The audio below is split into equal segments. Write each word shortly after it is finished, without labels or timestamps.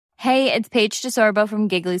Hey, it's Paige DeSorbo from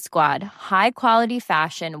Giggly Squad. High quality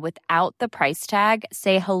fashion without the price tag.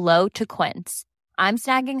 Say hello to Quince. I'm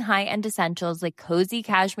snagging high-end essentials like cozy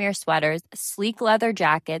cashmere sweaters, sleek leather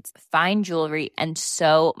jackets, fine jewelry, and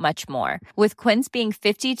so much more. With Quince being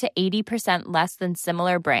 50 to 80% less than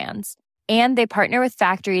similar brands. And they partner with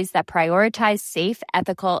factories that prioritize safe,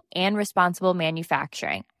 ethical, and responsible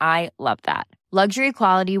manufacturing. I love that. Luxury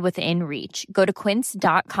quality within reach. Go to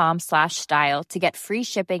quince.com/style to get free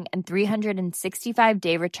shipping and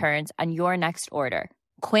 365-day returns on your next order.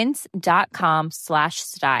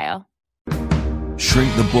 Quince.com/style.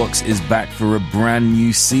 Shrink the Box is back for a brand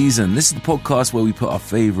new season. This is the podcast where we put our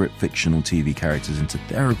favourite fictional TV characters into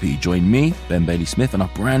therapy. Join me, Ben Bailey-Smith, and our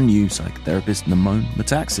brand new psychotherapist, Namone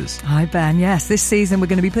Metaxas. Hi, Ben. Yes, this season we're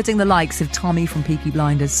going to be putting the likes of Tommy from Peaky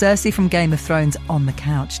Blinders, Cersei from Game of Thrones on the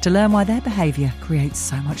couch to learn why their behaviour creates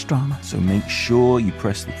so much drama. So make sure you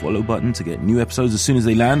press the follow button to get new episodes as soon as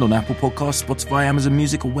they land on Apple Podcasts, Spotify, Amazon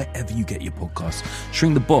Music, or wherever you get your podcasts.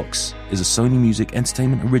 Shrink the Box is a Sony Music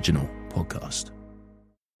Entertainment original podcast.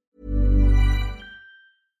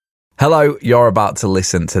 Hello, you're about to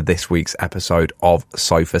listen to this week's episode of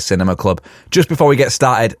Sofa Cinema Club. Just before we get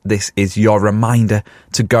started, this is your reminder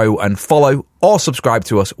to go and follow or subscribe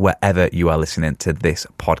to us wherever you are listening to this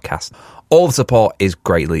podcast. All the support is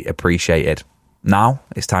greatly appreciated. Now,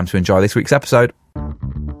 it's time to enjoy this week's episode.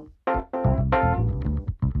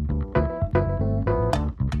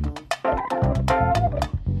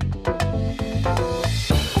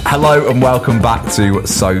 Hello and welcome back to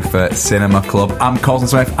Sofa Cinema Club. I'm Colson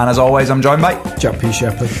Smith and as always I'm joined by Jack P.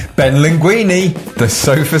 Shepherd, Ben Linguini. The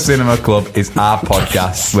Sofa Cinema Club is our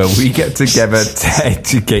podcast where we get together to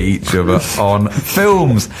educate each other on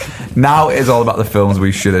films. Now it is all about the films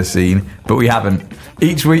we should have seen, but we haven't.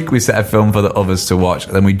 Each week we set a film for the others to watch,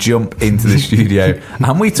 then we jump into the studio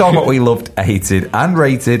and we talk what we loved, hated and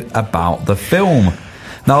rated about the film.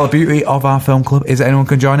 Now, the beauty of our film club is that anyone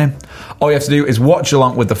can join in. All you have to do is watch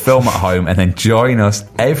along with the film at home and then join us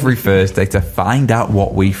every Thursday to find out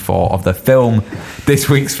what we thought of the film. This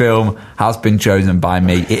week's film has been chosen by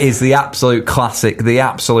me. It is the absolute classic, the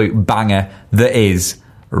absolute banger that is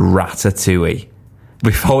Ratatouille.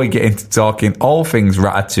 Before we get into talking all things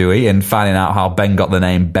Ratatouille and finding out how Ben got the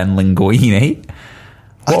name Ben Linguini...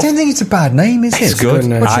 I don't think it's a bad name, is it? It's good.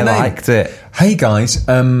 What's your name? Liked it. Hey guys,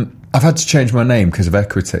 I've had to change my name because of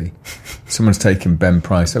equity. Someone's taken Ben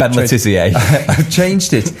Price. Ben Letizier. I've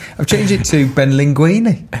changed it. I've changed it to Ben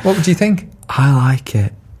Linguini. What would you think? I like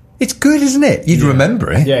it. It's good, isn't it? You'd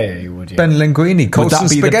remember it. Yeah, you would. Yeah. Ben Linguini. Colson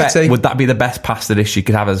Spaghetti. Would that be the best pasta dish you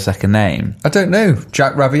could have as a second name? I don't know.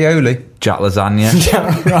 Jack Ravioli. Jack Lasagna.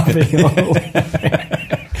 Jack Ravioli.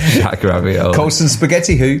 Jack Ravioli. Colson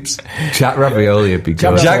Spaghetti Hoops. Jack Ravioli would be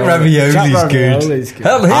good. Jack Ravioli's good.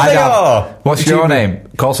 Oh, here they are. What's your name?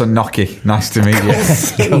 Colson Gnocchi. Nice to meet you.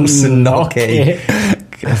 Colson Gnocchi.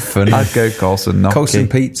 Funny. I'd go Colson Gnocchi. Colson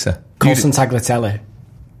Pizza. Colson Tagliatelle.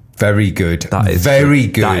 Very good. That is very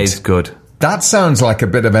good. That is good. That sounds like a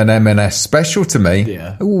bit of an M&S special to me.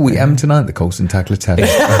 Yeah. Oh, we am tonight, the Colson Tagliatelle.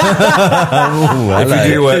 If you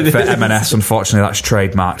do work for M&S, unfortunately, that's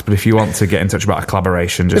trademarked. But if you want to get in touch about a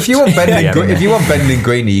collaboration, just if you want Ben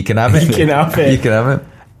Linguini, you can have it. You can have it. You can have it.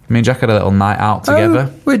 Me and Jack had a little night out together.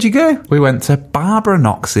 Oh, where'd you go? We went to Barbara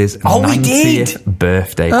Knox's 90th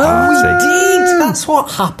birthday party. We did. That's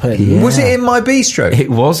what happened. Yeah. Was it in my bistro? It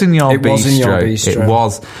was in your It bistro. was in your bistro. It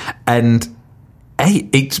was. And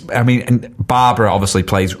Barbara obviously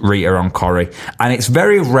plays Rita on Corrie. And it's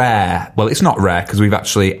very rare. Well, it's not rare because we've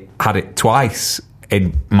actually had it twice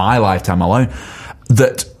in my lifetime alone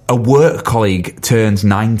that a work colleague turns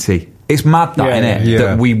 90. It's mad that, isn't it? Yeah.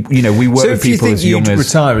 That we work with people as young as... So if you think you'd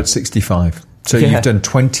retire at 65, so you've done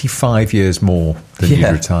 25 years more than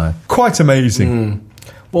you'd retire. Quite amazing.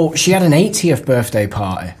 Well, she had an 80th birthday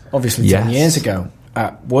party, obviously 10 years ago,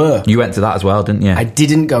 at work. You went to that as well, didn't you? I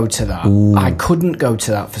didn't go to that. Ooh. I couldn't go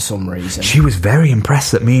to that for some reason. She was very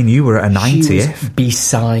impressed that me and you were at a 90th. She was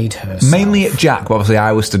beside herself. Mainly at Jack, but obviously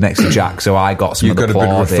I was stood next to Jack, so I got some You've of the got a bit of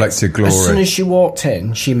plaudits. reflected glory. As soon as she walked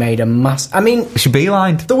in, she made a mass... I mean... She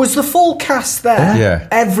beelined. There was the full cast there. Yeah.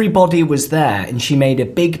 Everybody was there, and she made a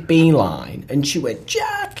big beeline, and she went,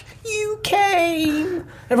 Jack, you came.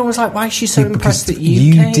 Everyone was like, why is she so impressed that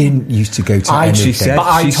you came? You didn't used to go to anything. She said But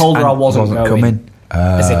I told her I wasn't going. coming.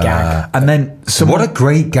 as a gag. And then What a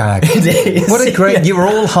great gag. It is. What a great... You're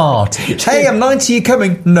all heart. Hey, I'm 90, you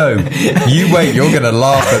coming? No. You wait, you're going to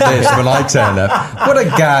laugh at this when I turn up. What a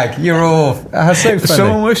gag. You're all... How so funny.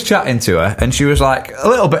 someone was chatting to her, and she was like a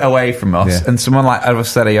little bit away from us, Yeah. and someone like, I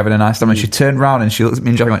said, are you having a nice time? And she turned around and she looked at me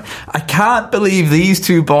and Jack and went, I can't believe these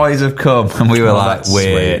two boys have come. And we were like, that's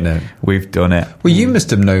sweet, wait, isn't it? we've done it. Well, you must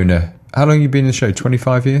have known her. How long have you been in the show?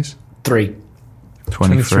 25 years? 3.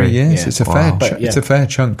 23 years. Yeah. It's a But, It's a fair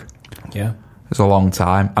chunk. Yeah. It's a long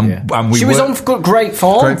time. And we She was were- on great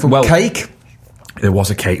form. Great for cake. There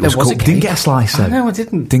was a cake. It was was a cool. cake. Didn't get a slice though. No, I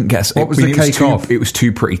didn't. Didn't get. What was the cake off? It was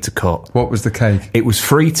too pretty to cut. What was the cake? It was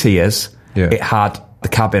 3 tiers. Yeah. It had the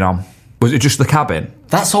cabin on. Was it just the cabin?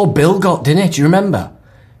 That's all Bill got, didn't it? Do you remember?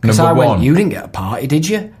 Because Number I went, one. you didn't get a party, did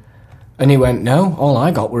you? And he went, no, all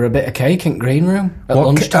I got were a bit of cake in green room at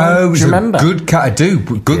lunchtime. Oh, it Do was you a remember? good cake. I do.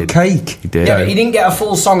 Good cake. He did. Yeah, but he didn't get a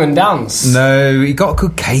full song and dance. No, he got a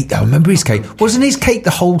good cake. I remember his cake. Wasn't his cake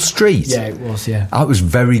the whole street? Yeah, it was, yeah. That was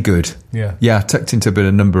very good. Yeah. Yeah, tucked into a bit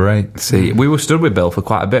of number 8. See, we were stood with Bill for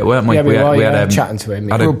quite a bit, weren't we? Yeah, we were, had, chatting to him.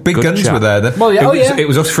 Yeah. had a Well, big good guns chat. were there then. Well, yeah, It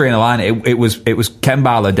was us 3 in a line. It was Ken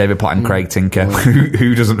Barlow, David Platt, and Craig Tinker.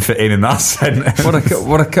 Who doesn't fit in that sentence?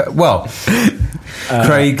 Well,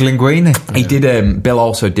 Craig Linguini. He did. Bill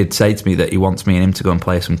also did say to me that he wants me and him to go and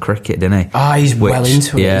play some cricket, didn't he? Ah, he's well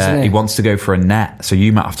into it, Yeah, isn't he? he wants to go for a net, so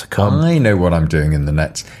you might have to come. I know what I'm doing in the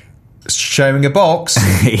nets. Sharing a box.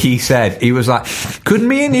 He said, he was like, could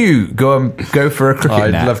me and you go for a cricket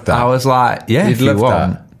I'd net? love that. I was like, yeah, You'd if you love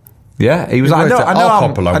want. that. Yeah, he was You'd like, love that. I'll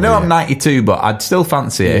pop along I know with I'm you. 92, but I'd still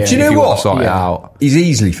fancy it. Yeah. If Do you know want what? to sort it Yeah. out. He's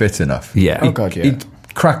easily fit enough. Yeah. Oh, God, yeah. He'd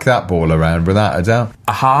crack that ball around without a doubt.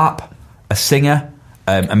 A harp, a singer,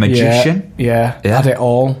 a magician. Yeah. Yeah. Had it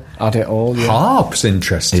all. Yeah. Harp's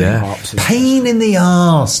interesting. Yeah. Harp's Pain in the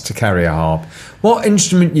arse to carry a harp. What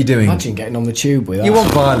instrument you doing? Imagine getting on the tube with that. You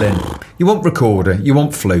want violin, you want recorder, you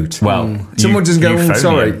want flute. Well, someone doesn't go, euphonium,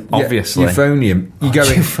 sorry. obviously. Euphonium. You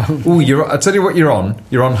go, oh, I'll tell you what you're on.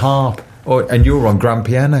 You're on harp, and you're on grand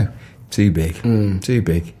piano. Too big. Too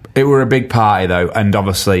big. It were a big party, though, and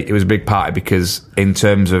obviously it was a big party because in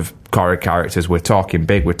terms of Corrie characters, we're talking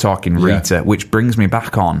big, we're talking Rita, which brings me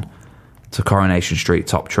back on to Coronation Street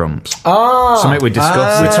Top Trumps. Something we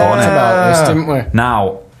discussed. We talked about this, didn't we?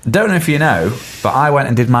 Now, don't know if you know, but I went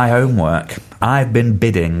and did my homework. I've been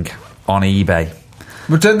bidding on eBay.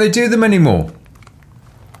 But don't they do them anymore?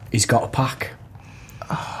 He's got a pack.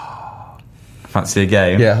 Fancy a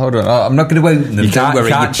game? Yeah, hold on. I'm not going to open them. You can't, Don't worry,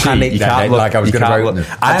 you can't you cheat. panicked You then, can't look, like I was you going to can't open look.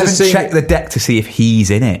 them. I I've haven't just seen checked the deck to see if he's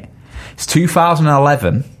in it. It's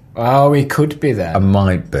 2011. Oh, he could be there. I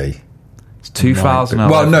might be. It's 2011.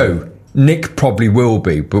 Well, no. Nick probably will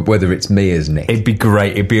be, but whether it's me as Nick. It'd be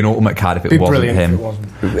great. It'd be an ultimate card if it Be wasn't brilliant him. if it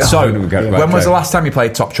wasn't. So, Oh, we got it right, when was okay. the last time you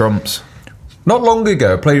played Top Trumps? Not long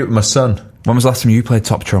ago, I played it with my son. When was the last time you played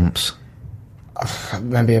Top Trumps?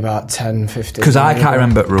 Maybe about 10, 15. Because I can't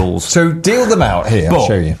remember rules. So deal them out here. I'll But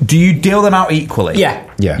show you. do you deal them out equally? Yeah.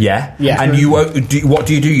 Yeah. Yeah? Yeah. And what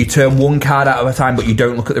do? You turn one card out at a time, but you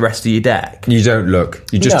don't look at the rest of your deck? You don't look.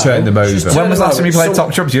 You just No, turn them over. just When was the last time you played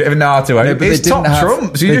Top Trumps? You don't even know how to. No, but It's they Top didn't have-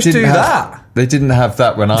 Trumps. You they just didn't do have- that. They didn't have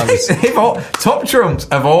that when I was... Top Trumps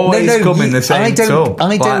have always come in the same I don't tub. I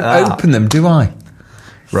like don't that. open them, do I?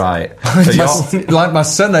 Right. So Like my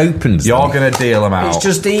son opens you're them. going to deal them out. It's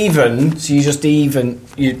just even, so you just even,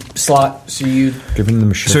 you slide, so you, Giving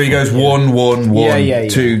them a shuffle. So he goes 1, 1, 1, Yeah.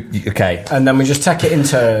 2. Okay. and then we just take it in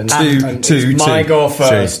turns. And two, it's my two, go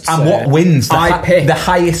first. And what wins? I pick. The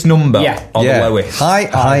highest number Yeah. or the lowest?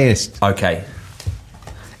 Highest. Okay.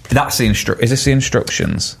 That's the Is this the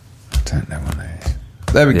instructions? I don't know what it is.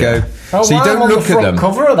 There we Yeah. go. Oh, So you wow, I'm don't on look the at front them.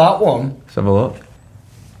 cover of that one. Let's have a look.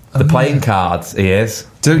 The playing cards, he is.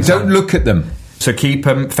 Don't look at them. So keep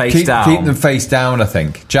them face down. Keep them face down, I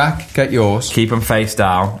think. Jack, get yours. Keep them face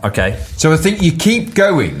down. Okay. So I think you keep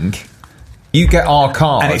going. You get our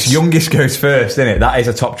cards. And it's youngest goes first, isn't it? That is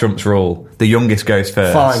a Top Trumps rule. The youngest goes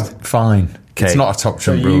first. Fine. Okay. It's not a top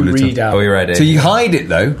So trump you rule. at all. read out. Are we ready? So you hide it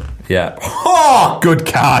though. Yeah. Oh, good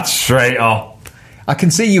card straight off. I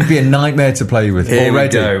can see you'd be a nightmare to play with Here we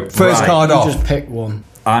already. go. First Right. card You off. just pick one.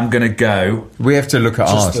 I'm going to go. We have to look at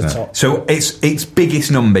Just ours the now. top. So it's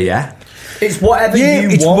biggest number, yeah? It's whatever Yeah, you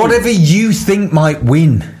it's want. whatever you think might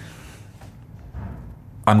win.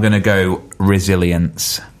 I'm going to go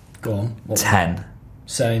resilience. Go on. What 10.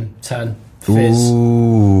 Same. 10. Fizz.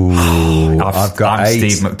 Ooh, I've got I'm 8.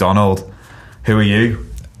 Steve McDonald. Who are you?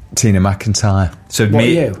 Tina McIntyre. So What are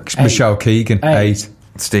you? Michelle Keegan. 8. 8.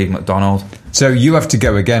 Steve McDonald. So you have to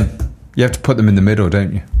go again. You have to put them in the middle,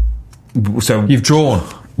 don't you? So You've drawn.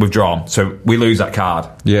 we've drawn. So we lose that card.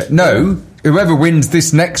 Yeah. No. Whoever wins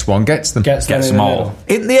this next one gets them. Gets Them all.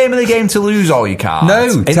 Isn't the aim of the game to lose all your cards?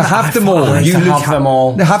 No, to have them all. You have them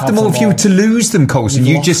all. Have them all. If you were to lose them, Colson,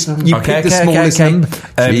 you pick the smallest number.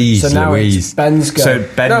 Jeez, so now Louise. Ben's go. So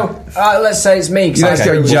Ben, no, let's say it's me. Let's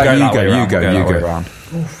go. You go.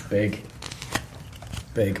 Oof, big.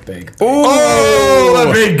 Oh,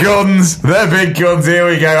 the big guns. The big guns. Here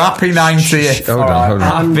we go. Happy 90th. Hold on.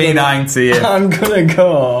 Happy 90th.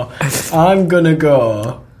 I'm gonna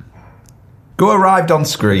go. Go arrived on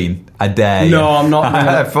screen. I dare you. No, I'm not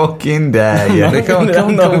gonna. I fucking dare you. Come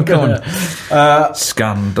on.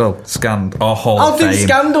 Scandal. Oh, Hall I'll of do Fame.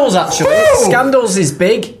 Scandals, actually. Woo! Scandals is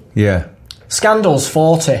big. Yeah. Scandals,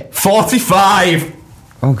 40. 45.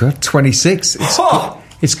 Oh, God. 26.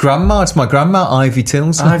 It's grandma. It's my grandma, Ivy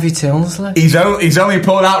Tilsley. Ivy Tilsley. He's only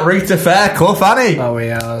pulled out Rita Fairclough, hasn't he? Oh, he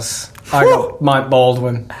has. I got Mike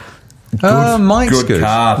Baldwin. Mike's good.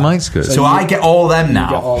 Card. Mike's good. So I get all them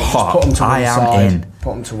now. Just put them to one I am side. in. Put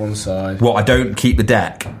them to one side. What? I don't keep the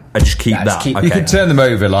deck. I just keep Yeah, that. just keep- Okay. You can turn them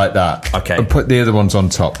over like that. Okay. And put the other ones on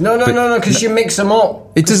top. No, because you mix them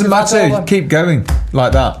up. It doesn't matter. Keep going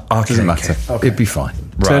like that. Okay, It doesn't matter. okay. It'd be fine.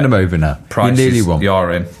 Right. Turn them over now. Prices, you nearly won.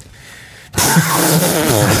 You're in.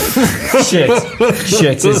 Shit,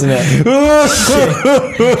 isn't it?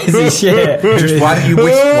 Is it shit? Just why don't you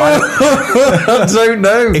whisper? I don't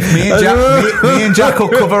know. If me and Jack will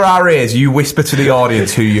cover our ears, you whisper to the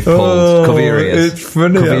audience who you've pulled. Cover your ears. It's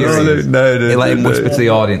funny. Cover your ears. No. You let him whisper to the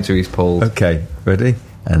audience who he's pulled. Okay, ready?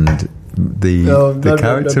 And the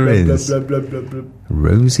character is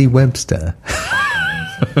Rosie Webster.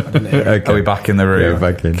 Okay. Are we back in the room? Yeah,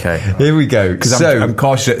 back in. Okay. Here we go. Because So, I'm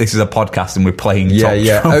cautious that this is a podcast and we're playing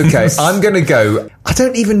yeah. top Okay, drums. I'm going to go. I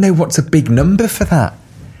don't even know what's a big number for that.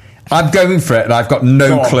 I'm going for it and I've got no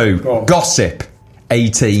Go on, clue. go on. Gossip,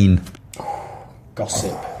 18.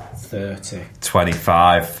 Gossip, 30.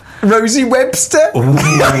 25. Rosie Webster?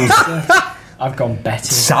 I've gone Betty.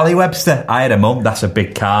 Sally Webster. I had a mum. That's a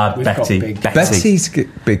big card. We've got Betty. big- Betty's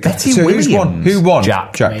big. Betty So Williams. who's won? Who won?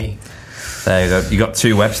 Jack. Me. There you go. You got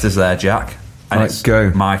two Websters there, Jack. And Right, it's go.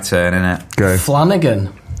 my turn, innit? Go.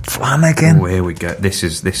 Flanagan. Flanagan. Oh, here we go. This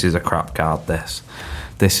is a crap card. This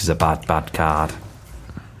is a bad card.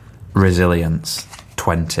 Resilience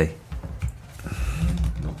 20.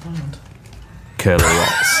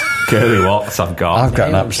 Curly Watts. I've got. I've got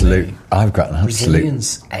an absolute.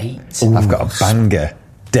 Resilience, 8. I've got a banger.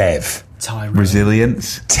 Dev, Tyrone.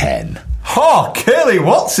 Resilience. 10. Oh, Curly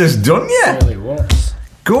Watts has done you. Really was.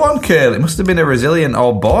 Go on, Curly. It must have been a resilient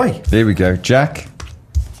old boy. Here we go. Jack.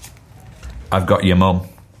 I've got your mum.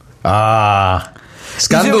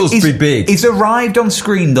 Scandals Is be big. Is arrived on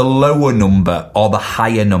screen the lower number or the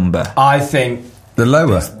higher number? I think The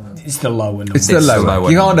lower. it's the lower number. It's the lower.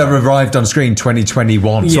 You can't have arrived on screen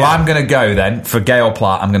 2021. So Yeah. I'm going to go then, for Gail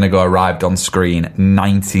Platt, I'm going to go arrived on screen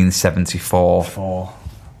 1974. 4.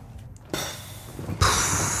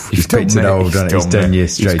 He's picked it old, hasn't he? He's done you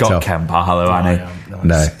He's straight got off. Ken Barlow, hasn't he?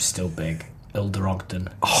 No. It's still big. Ilder Ogden,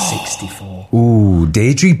 64. Ooh,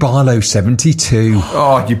 Deirdre Barlow, 72.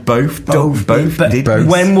 Oh, you both But did. both.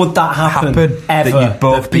 when would that happen? That you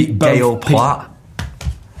both beat Gail people. Platt.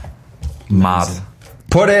 Mad.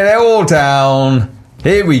 Put it all down.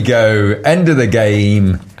 Here we go. End of the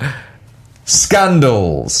game.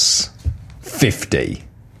 Scandals. 50.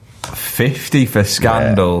 50 for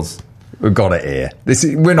Scandals. We've got it here.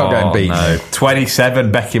 We're not going beat. No.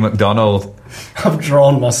 27 Becky McDonald. I've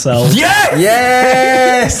drawn myself. Yes!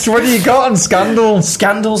 Yes! What do you got on Scandals?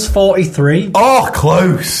 Scandals, 43. Oh,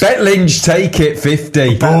 close. Bet Lynch, take it,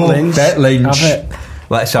 50. Bet Lynch. Bet Lynch. Have it.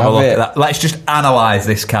 Let's have a Have look it. at that. Let's just analyse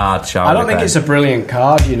this card, shall we? I don't think then? it's a brilliant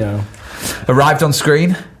card, you know. Arrived on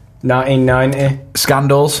screen. 1990,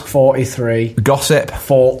 Scandals. 43, Gossip.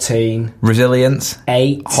 14, Resilience.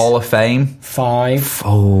 8, Hall of Fame. 5.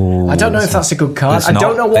 Oh. I don't know if that's a good card. It's I not.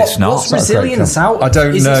 don't know It's not. what's That's not a great resilience card. out. I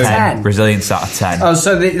don't Is know. it 10? Resilience out of 10. Oh,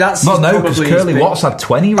 so that's Well, no, because probably Curly his Watts had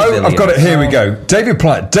 20 resilience. Oh, I've got it. Here we go. David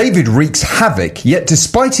Platt. David wreaks havoc, yet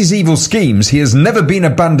despite his evil schemes, he has never been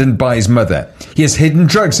abandoned by his mother. He has hidden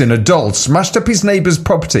drugs in a doll, smashed up his neighbour's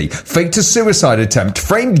property, faked a suicide attempt,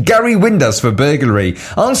 framed Gary Windass for burglary,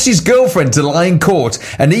 asked his girlfriend to lie in court,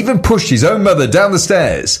 and even pushed his own mother down the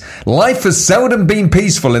stairs. Life has seldom been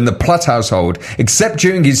peaceful in the Platt household, except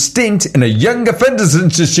during his stint in a young offenders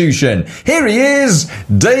institution. Here he is,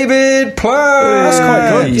 David Platt. That's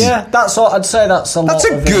quite good. Yeah, that's all. I'd say that's a lot. That's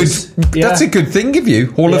a of good. his- yeah. That's a good thing of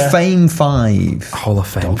you. Hall Yeah. of Fame 5. Hall of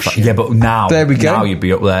Fame. Yeah, but now. There we go. Now you'd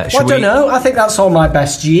be up there. Well, I don't know. I think that's all my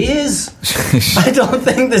best years. I don't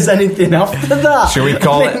think there's anything after that. Should we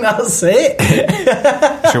call I think it- that's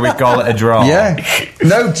it. Should we call it a draw? Yeah.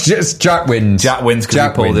 No, just Jack wins. Jack wins because he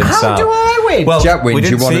Jack pulled wins. himself. How do I win? Well, Jack wins, we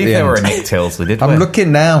didn't you won see at if the there were a end. Nick Tilsley, did we? I'm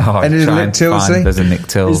looking now. Try Any Nick and find Tilsley? There's a Nick Is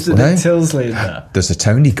Tilsley. the Nick Tilsley in there? There's a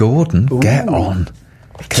Tony Gordon. Get on.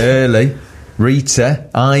 Curly, Rita,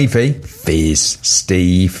 Ivy, Fizz,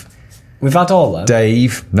 Steve, We've had all them.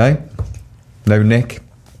 Dave. No Nick.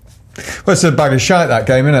 Well, it's a bag of shite, that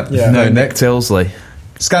game, isn't it? Yeah. No Nick Tilsley.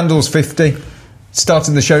 Scandals 50.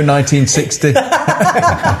 Starting the show 1960.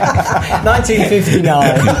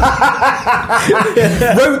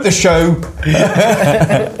 1959. Wrote the show.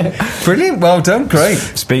 Brilliant. Well done. Great.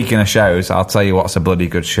 Speaking of shows, I'll tell you what's a bloody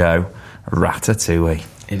good show. Ratatouille.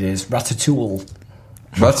 It is Ratatouille.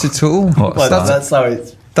 Ratatouille. Well, that's how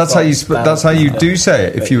it's. That's how you. That's how you do say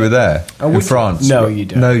it. If you were there in France, No, you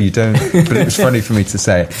don't. No, you don't. But it was funny for me to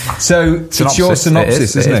say it. So it's your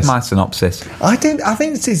synopsis, isn't it? It's my synopsis. I think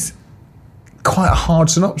this is quite a hard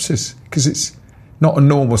synopsis because it's not a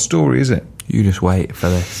normal story, is it? You just wait for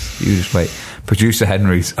this. You just wait. Producer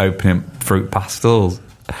Henry's opening fruit pastels.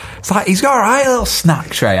 It's like he's got a right little snack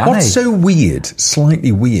tray, hasn't What's he? so weird,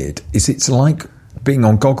 slightly weird, is it's like being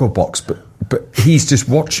on Gogglebox, but he's just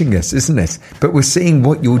watching us, isn't it? But we're seeing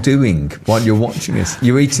what you're doing while you're watching us.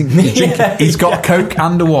 You're eating. You're drinking. He's got Coke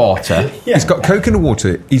and a water. He's got Coke and a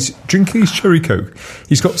water. He's drinking his cherry Coke.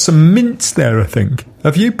 He's got some mints there, I think.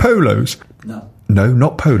 Have you Polos? No. No,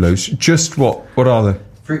 not Polos. Just what? What are they?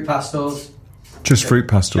 Fruit pastels. Just fruit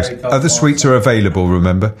pastels. Cherry Coke Other sweets are available,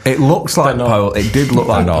 remember? It looks like polo. It did look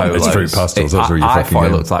like No, polos. it's fruit pastels, that's what you're I fucking thought it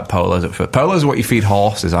getting. looked like polos at first. Polos are what you feed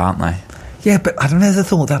horses, aren't they? Yeah, but I don't ever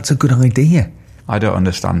thought that's a good idea. I don't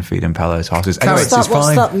understand feeding polos horses. Carrots Anyway, is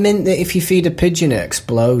fine. What's that mint that if you feed a pigeon it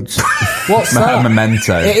explodes? What's that? A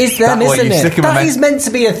memento. It is them, That- what, isn't you it? stick a That memen- is meant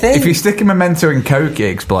to be a thing. if you stick a memento in Coke, it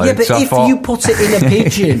explodes. Yeah, but So I if thought- you put it in a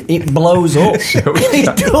pigeon, it blows up.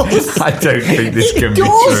 It does. I don't think this can It be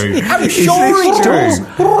does. true. I'm Is sure this it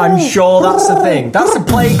true? does. I'm sure that's the thing. That's a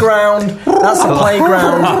playground. That's a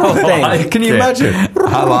playground thing. like Can you it. imagine?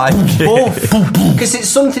 I like it. Because it's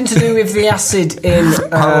something to do with the acid in,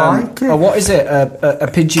 like it. what is it? A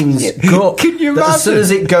pigeon's gut. Can you that As soon imagine?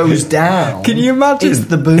 as it goes down, Can you imagine? It's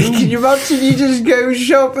the boom. Can you imagine you just go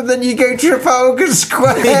shop and then you go Trafalgar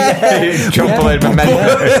Square? Jump on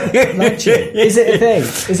memento. Is it a thing?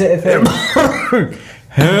 Is it a thing?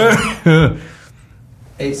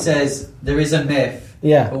 It says there is a myth.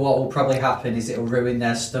 Yeah. But what will probably happen is it'll ruin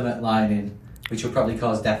their stomach lining, which will probably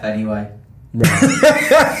cause death anyway.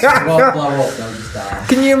 It won't blow up, they'll just die.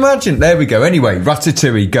 Can you imagine? There we go. Anyway,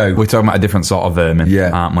 Ratatouille, go. We're talking about a different sort of vermin,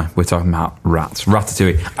 Yeah. aren't we? We're talking about rats.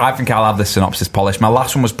 Ratatouille. I think I'll have this synopsis polished. My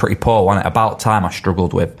last one was pretty poor, wasn't it? About time I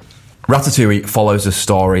struggled with. Ratatouille follows the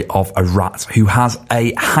story of a rat who has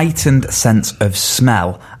a heightened sense of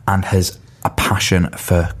smell and has a passion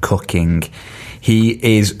for cooking. He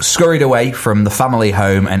is scurried away from the family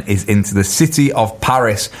home and is into the city of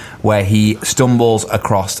Paris, where he stumbles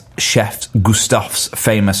across Chef Gustave's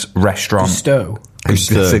famous restaurant. Gusteau.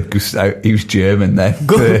 He was German then.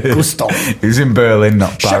 Gustav. He was in Berlin,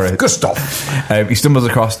 not Paris. Chef Gustav. He stumbles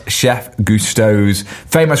across Chef Gusteau's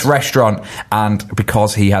famous restaurant, and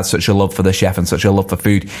because he has such a love for the chef and such a love for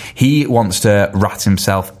food, he wants to rat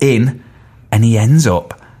himself in, and he ends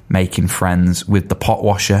up making friends with the pot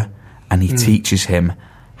washer, and he teaches him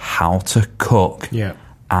how to cook. Yeah.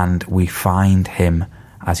 And we find him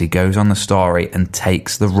as he goes on the story and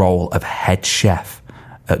takes the role of head chef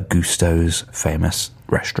at Gusteau's famous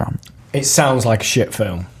restaurant. It sounds like a shit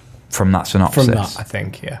film. From that synopsis. From that, I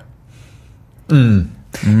think, yeah.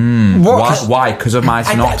 Why? Because of my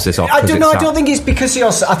synopsis? Or I 'cause don't know. it's I don't think it's because you're.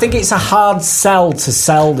 I think it's a hard sell to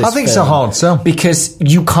sell this. I think it's a film hard sell. because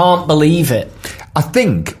you can't believe it. I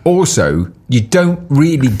think also you don't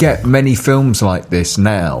really get many films like this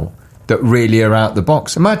now that really are out the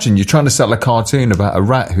box. Imagine you're trying to sell a cartoon about a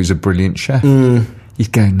rat who's a brilliant chef.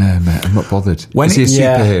 You'd go, no, mate, I'm not bothered. Is he a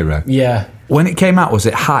superhero? Yeah. When it came out, was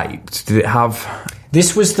it hyped? Did it have...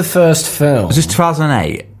 This was the first film. Was this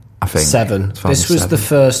 2008, I think? 7. This was 2007. the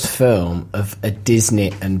first film of a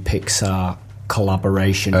Disney and Pixar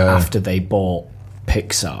collaboration after they bought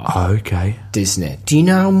Pixar. Oh, okay. Disney. Do you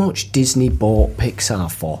know how much Disney bought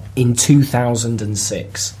Pixar for in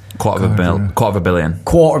 2006? Quarter of a billion.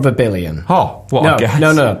 $250 million. Oh, what No, a guess.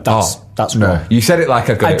 no, that's No. wrong. You said it like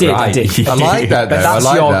I got I it did, right. I did. I like that, though. But that's I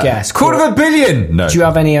like your that. guess. $250 million? No. Do you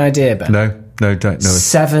have any idea, Ben? No, don't know.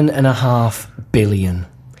 $7.5 billion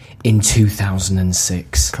in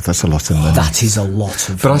 2006. God, that's a lot of money. That is a lot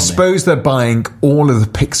of But I money. suppose they're buying all of the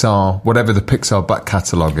Pixar, whatever the Pixar back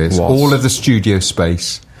catalogue is, all of the studio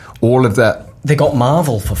space, all of that. They got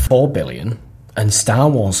Marvel for $4 billion and Star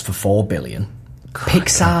Wars for $4 billion.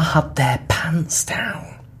 Pixar had their pants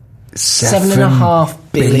down. 7.5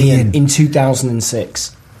 billion in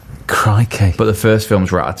 2006. Crikey. But the first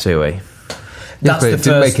film's Ratatouille. That's but the it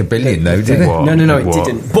didn't make a billion, though, did it? No, it What?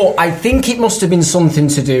 didn't. But I think it must have been something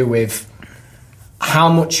to do with how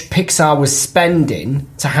much Pixar was spending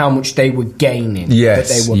to how much they were gaining. Yes.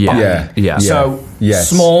 That they were Yeah. buying. Yeah. So, Yes.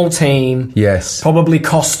 small team. Yes. Probably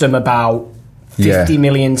cost them about 50 Yeah.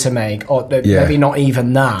 million to make, or Yeah. maybe not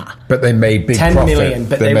even that. But they made big 10 profit. million,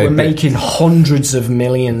 but they made were big- making hundreds of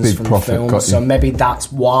millions Big from profit, got films. you. So maybe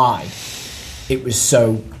that's why it was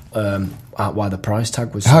so. Why the price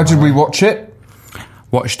tag was. So How did high. we watch it?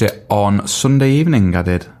 Watched it on Sunday evening, I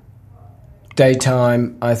did.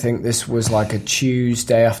 Daytime? I think this was like a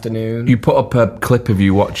Tuesday afternoon. You put up a clip of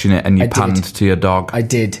you watching it and you I did. panned to your dog. I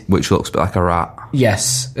did. Which looks a bit like a rat.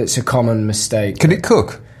 Yes, it's a common mistake. Can it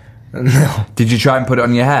cook? No. Did you try and put it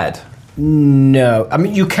on your head? No. I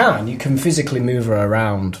mean, you can physically move her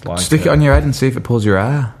around. Like Stick it on your head and see if it pulls your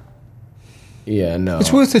hair. Yeah, no.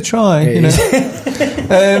 It's worth a try, It you know. is.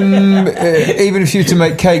 Even if you were to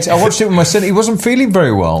make cakes. I watched it with my son. He wasn't feeling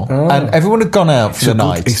very well. And everyone had gone out for the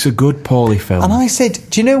night. It's a good Paulie film. And I said,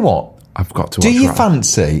 do you know what? I've got to Do watch you Rat.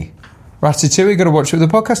 fancy Ratatouille? Got to watch it with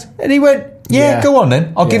the podcast? And he went, yeah, Yeah. go on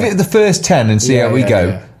then. I'll give Yeah. it the first 10 and see Yeah, how we yeah, go.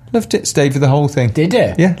 yeah. Loved it. Stayed for the whole thing. Did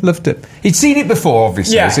it? Yeah, loved it. He'd seen it before,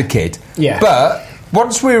 obviously, Yeah. as a kid. Yeah. But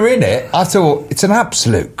once we were in it, I thought, it's an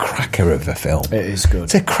absolute cracker of a film. It is good.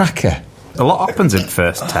 It's a cracker. A lot happens in the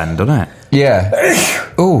first 10, doesn't it? Yeah.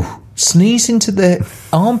 Oh, sneeze into the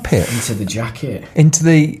armpit. Into the jacket. Into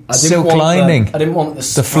the I didn't silk want lining. I didn't want the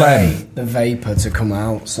spray, phlegm. the vapour to come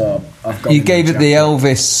out, so I've got. You gave it the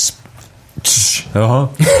Elvis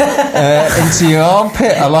into your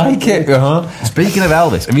armpit. I like it. Speaking of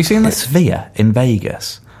Elvis, have you seen the Sphere in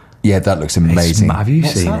Vegas? Yeah, that looks amazing. Have you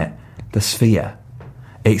What's seen that? it? The Sphere.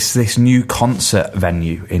 It's this new concert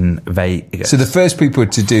venue in Vegas. So the first people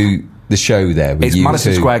to do the show there were it's you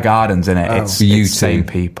Madison two. Square Gardens, isn't it? It's For you it's two. same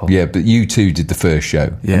people. Yeah, but you two did the first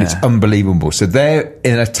show. Yeah. And it's unbelievable. So they're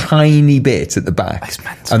in a tiny bit at the back. It's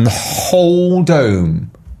mental. And the whole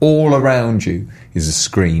dome, all around you, is a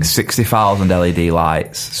screen. 60,000 LED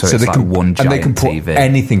lights. So it's they like can, one giant and they can put TV.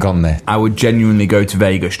 anything on there. I would genuinely go to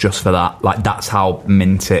Vegas just for that. Like, that's how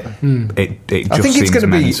mint it. It just I think it's seems going to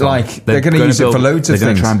be mental. like they're going to use it for loads of They're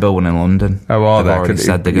going things. to try and build one in London. Oh, are They've they? already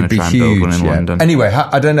said they're going to try and build one in London. Anyway,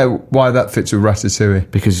 I don't know why that fits with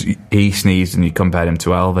Ratatouille. Because he sneezed and you compared him to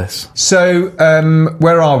Elvis. So,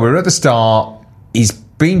 where are we? We're at the start. He's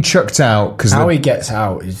been chucked out because How he gets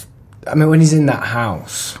out is. I mean, when he's in that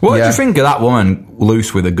house, What Yeah. do you think of that woman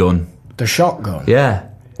loose with a gun? the shotgun. Yeah.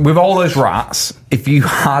 With all those rats, if you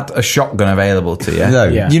had a shotgun available to you. No,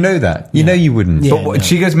 Yeah. you know that. You know you wouldn't. Yeah. But what,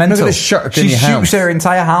 she goes mental. Look at the shotgun She in your shoots house. her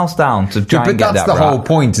entire house down to try But and get that's that the rat. whole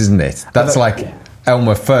point, isn't it? That's like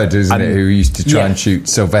Elmer Fudd, isn't it? And- Who used to try Yeah. and shoot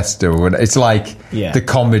Sylvester. Or whatever. It's like Yeah. the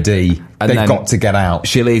comedy. And They've then got to get out.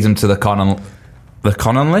 She leads him to the Connolly?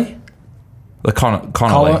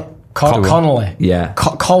 Connolly. Yeah.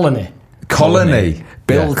 Colony. Colony.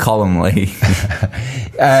 Bill Yeah. Connolly.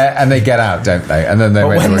 And they get out, don't they? And then they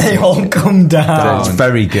went When to they a- all come down, It's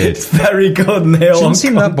very good. it's very good. And they She all doesn't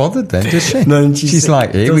seem come that bothered then, does she? No, and She's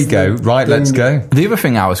like, here we does go. the Right, let's thing. go. The other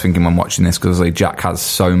thing I was thinking when watching this, because like Jack has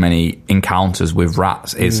so many encounters with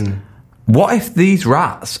rats, is what if these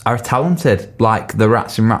rats are talented like the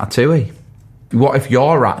rats in Ratatouille? What if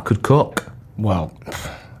your rat could cook? Well,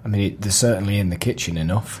 I mean, they're certainly in the kitchen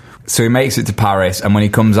enough. So he makes it to Paris, and when he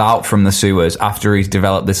comes out from the sewers, after he's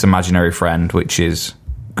developed this imaginary friend, which is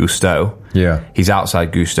Gusteau, Yeah. he's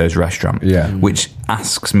outside Gusteau's restaurant, Yeah. which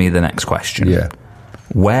asks me the next question. Yeah.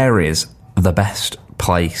 Where is the best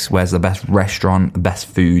place? Where's the best restaurant, the best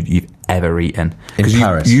food you've ever eaten? In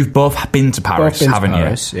Paris. You've both been to Paris, been to haven't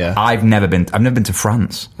Paris, you? yeah. I've never been to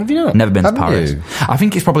France. Have you not? Never been Haven't to Paris. you? I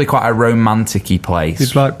think it's probably quite a romantic-y place.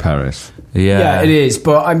 You'd like Paris. Yeah, it is.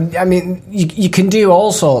 But I mean, you can do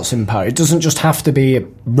all sorts in Paris. It doesn't just have to be a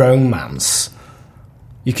romance.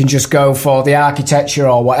 You can just go for the architecture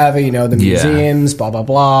or whatever, the Yeah. museums, blah, blah,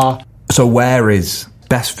 blah. So where is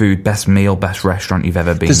best food, best meal, best restaurant you've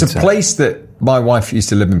ever been There's to? a place that my wife used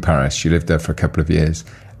to live in Paris. She lived there for a couple of years.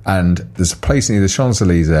 And there's a place near the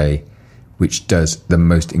Champs-Elysees which does the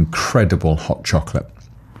most incredible hot chocolate.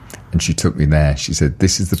 And she took me there. She said,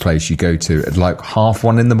 this is the place you go to at like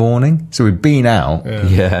 1:30 in the morning. So we'd been out,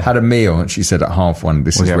 Yeah. had a meal, and she said at 1:30,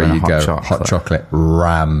 this We're is where having you a go. hot chocolate. Hot chocolate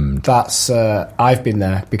rammed. That's, I've been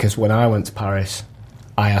there because when I went to Paris,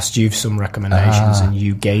 I asked you for some recommendations and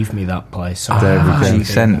you gave me that place. So There we go. You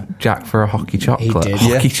sent Jack for a hockey chocolate. did.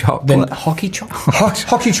 Hockey Yeah. chocolate. Hockey chocolate?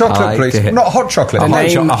 Hockey chocolate, I like please. it. Not hot chocolate. The hot name,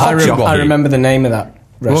 chocolate. I chocolate. remember the name of that.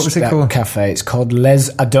 What was it called? Cafe. It's called Les.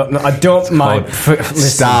 I don't know. I don't mind.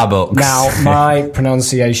 Starbucks. Now, my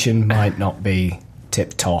pronunciation might not be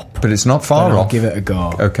tip top, But it's not far but I'll off. give it a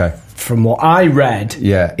go. Okay. From what I read,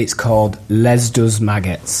 Yeah. it's called Les Deux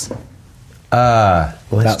Maggots.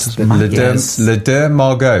 That's Maggots. Le Deux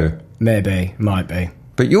Margot. Maybe, might be.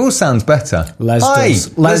 But yours sounds better. Les Aye,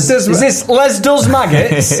 Deux. Is this Les Deux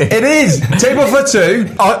Maggots? It is. Table for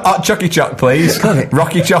two. Chucky Chuck, please.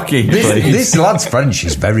 Rocky Chucky, please. This lad's French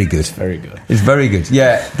is very good. Very good. It's very good.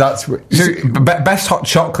 Yeah, that's... Best hot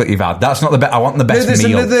chocolate you've had. That's not the best. I want the best there's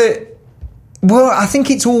meal. another... Well, I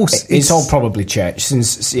think it's all... It's all probably changed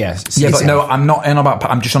since, Yeah, but no, I'm not in about.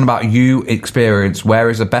 I'm just on about you experience.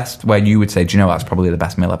 Where is the best? Where you would say, do you know that's probably the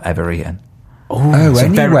best meal I've ever eaten? Oh,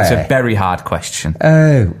 anywhere. It's a very hard question.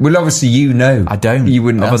 Oh, well, obviously you know. I don't. You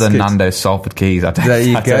wouldn't Other ask than it. Nando's Salford Keys, I don't. There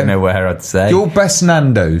you I go. don't know where I'd say. Your best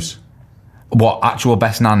Nando's. What actual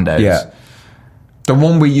best Nando's? Yeah. The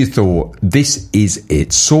one where you thought, this is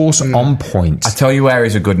it. Sauce on point. I tell you where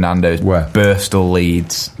is a good Nando's. Where? Birstall,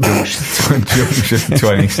 Leeds. Junction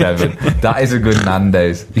 27. That is a good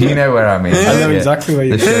Nando's. You know where I mean. I know exactly where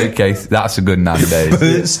you The mean. Showcase. That's a good Nando's.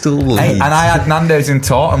 Birstall Hey, Leeds. and I had Nando's in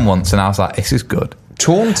Taunton once, and I was like, this is good.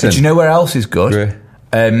 Taunton. Do you know where else is good?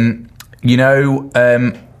 You know,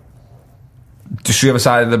 just the other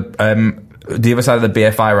side of the other side of the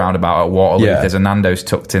BFI roundabout at Waterloo, Yeah. there's a Nando's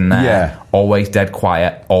tucked in there. Yeah. Always dead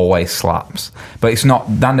quiet, always slaps. But it's not,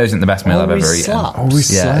 Nando's isn't the best meal I've ever Always eaten. slaps?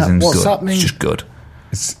 Always Yeah, as in What's good. that mean? It's just good.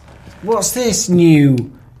 What's this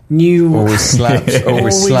new? Always slaps.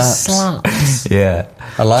 Always slaps. slaps. Yeah.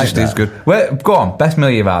 I like just is that. good. Well, go on, best meal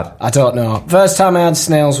you've had. I don't know. First time I had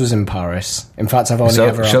snails was in Paris. In fact, I've only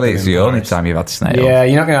ever had Surely them it's in the only Paris. time you've had snail. Yeah,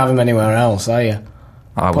 you're not going to have them anywhere else, are you?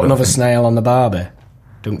 I Put would another have. snail on the barbie.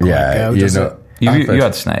 Don't quite Yeah, go, you does know. it? You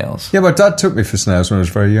had snails. Yeah, my dad took me for snails when I was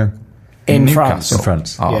very young. In Newcastle.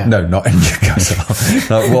 France. In France. Yeah. No, not in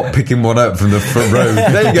Newcastle. Like, what, picking one up from the front row?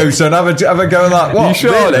 There you go, son. Have a go at that. What? You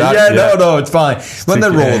sure Really? of that? Yeah, Yeah. no, it's fine. When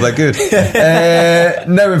they're raw, they're good.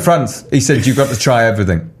 No, in France, he said, you've got to try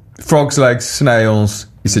everything. Frogs' legs, snails.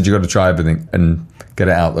 He said, you've got to try everything and get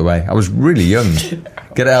it out of the way. I was really young.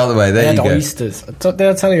 Get it out of the way. I There had you go. oysters. Did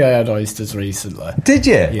I tell you I had oysters recently? Did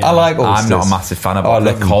you? Yeah. I like oysters. I'm not a massive fan of Oh, I them.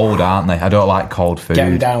 They're love them. cold, aren't they? I don't like cold food. Get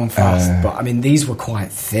them down fast. But, I mean, these were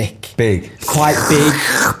quite thick. Big. Quite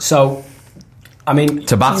big. So, I mean...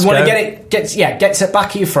 Tabasco? You want to get it to the back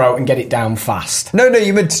of your throat and get it down fast. No,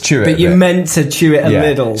 you meant to chew it. But a you bit. meant to chew it a Yeah.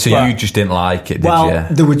 little. So but- you just didn't like it, did Well,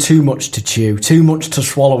 you? there were too much to chew, too much to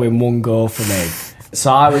swallow in one go for me.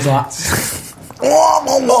 So I was like,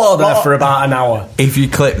 there for about an hour. If you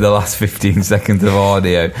clip the last 15 seconds of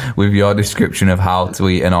audio with your description of how to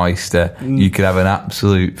eat an oyster, you could have an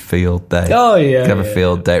absolute field day. Oh, yeah, You could have a yeah.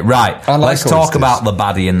 field day. Right, I like let's talk oysters. about the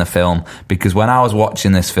baddie in the film, because when I was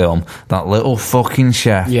watching this film, that little fucking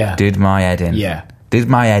chef Yeah. did my head in. Yeah. Did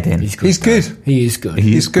my head in. He's good. He is good.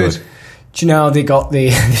 He's good. Do you know they got the...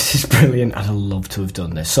 This is brilliant. I'd love to have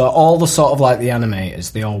done this. So all the sort of like the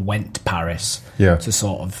animators, they all went to Paris Yeah. to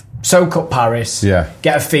sort of soak up Paris, Yeah.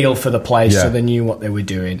 get a feel for the place Yeah. so they knew what they were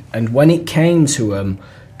doing. And when it came to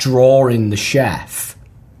drawing the chef,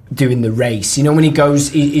 doing the race, you know when he goes,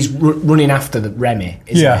 he's running after the Remy,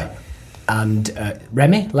 isn't Yeah. it? And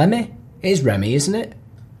Lemmy? It is Remy, isn't it?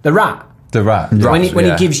 The rat. The rat. When he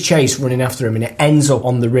yeah. gives chase running after him and it ends up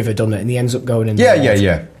on the river, doesn't it? And he ends up going in the Yeah, water.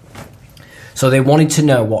 yeah. So they wanted to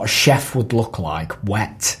know what a chef would look like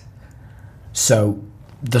wet. So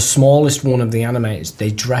the smallest one of the animators,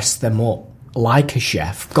 they dressed them up like a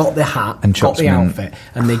chef, got the hat, And got chucked the him in- outfit,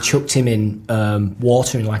 and they chucked him in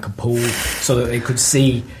water in like a pool so that they could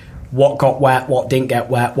see what got wet, what didn't get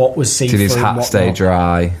wet, what was see-through. Did his and hat what stay not.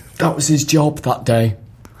 dry? That was his job that day.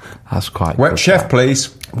 That's quite Wet good. chef, please.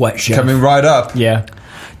 Wet chef. Coming right up. Yeah.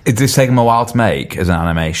 Did this take him a while to make as an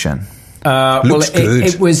animation? Looks good.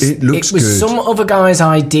 It was It looks good. some other guy's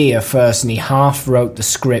idea first, and he half wrote the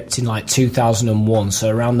script in like 2001, so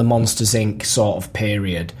around the Monsters Inc. sort of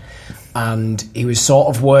period. And he was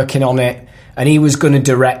sort of working on it, and he was going to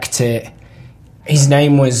direct it. His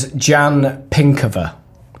name was Jan Pinkover,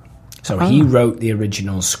 so he wrote the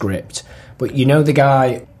original script. But you know the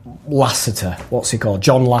guy Lasseter, what's he called?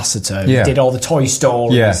 John Lasseter, Yeah. who did all the Toy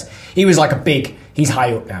Stories. Yeah. He was like he's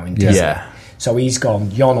high up now in Disney. Yeah. So he's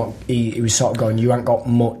gone, you're not, he was sort of going, you ain't got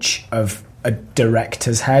much of a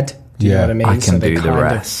director's head. Do you Yeah, know what I mean? I can so they do the kind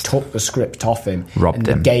rest. of took the script off him Robbed and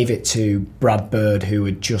him. gave it to Brad Bird, who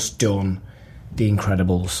had just done The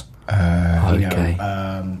Incredibles. Okay.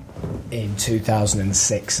 In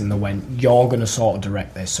 2006, and they went, you're going to sort of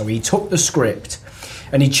direct this. So he took the script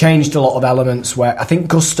And he changed a lot of elements where I think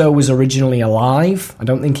Gusto was originally alive. I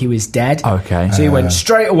don't think he was dead. Okay. So he went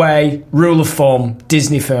straight away, rule of thumb,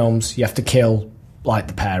 Disney films, you have to kill like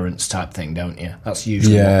the parents type thing, don't you? That's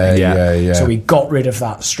usually what they do. Yeah. So he got rid of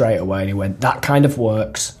that straight away and he went, that kind of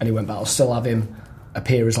works. And he went, but I'll still have him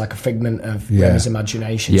appear as like a figment of Remy's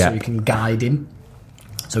imagination so we can guide him.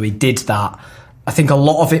 So he did that. I think a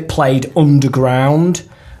lot of it played underground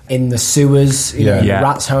in the sewers, in the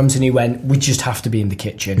rats' homes, and he went, we just have to be in the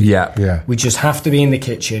kitchen. Yeah. We just have to be in the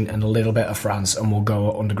kitchen and a little bit of France, and we'll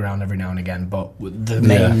go underground every now and again. But the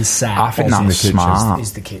main set I think that's smart.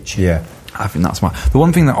 is the kitchen. Yeah. I think that's smart. The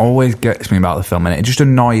one thing that always gets me about the film, and it just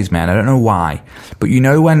annoys me, and I don't know why, but you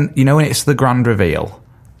know when it's the grand reveal,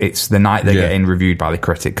 it's the night they're getting reviewed by the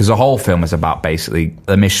critic, because the whole film is about basically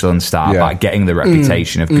a Michelin star, about getting the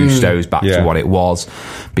reputation of Gusto's back to what it was,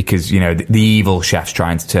 because, the evil chef's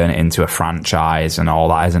trying to turn it into a franchise and all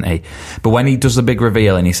that, isn't he? But when he does the big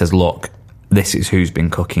reveal and he says, look, this is who's been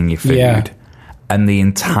cooking your food, and the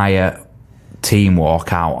entire team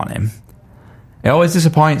walk out on him, it always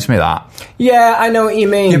disappoints me that. Yeah, I know what you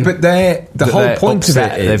mean. Yeah, but the whole point of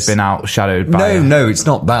it is... They've been outshadowed by... No, it's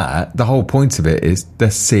not that. The whole point of it is they're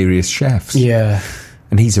serious chefs. Yeah.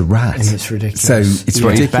 And he's a rat. And it's ridiculous. So it's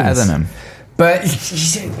ridiculous. He's better than him. But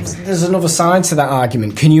there's another side to that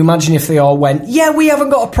argument. Can you imagine if they all went, yeah, we haven't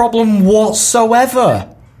got a problem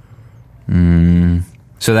whatsoever?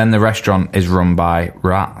 So then the restaurant is run by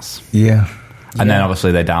rats. Yeah. And then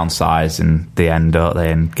obviously they downsize in the end, don't they,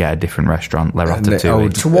 and get a different restaurant, Le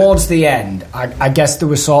Ratatouille. Towards the end, I guess they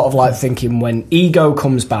were sort of like thinking when Ego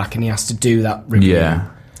comes back and he has to do that review. Yeah.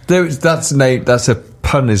 That's a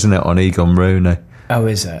pun, isn't it, on Egon Rooney? Oh,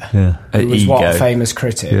 is it? Yeah. Who was what, a famous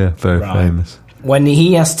critic? Yeah, very famous. When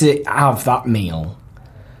he has to have that meal,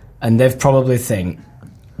 and they've probably think,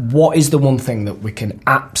 what is the one thing that we can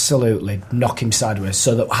absolutely knock him sideways,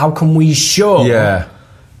 so that how can we show... Yeah.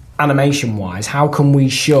 Animation-wise, how can we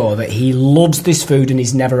show that he loves this food and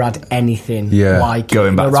he's never had anything like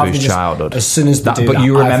going it? Back to his childhood. As soon as they do but that,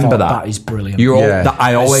 you remember that is brilliant.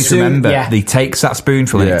 I always remember he takes that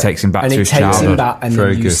spoonful and he takes him back to his childhood. Him back, and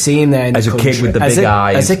then you see him there in as the a kid with the big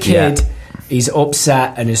eyes. As a kid, he's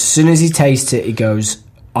upset, and as soon as he tastes it, he goes,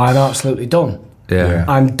 "I'm absolutely done.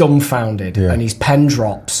 I'm dumbfounded," and his pen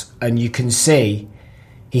drops, and you can see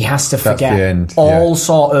he has to forget all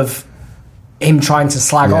sort of him trying to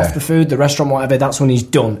slag off the food, the restaurant, whatever. That's when he's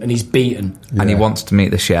done and he's beaten. And he wants to meet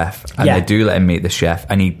the chef, and they do let him meet the chef,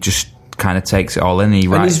 and he just kind of takes it all in. He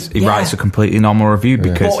writes a completely normal review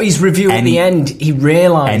because his review at the end, he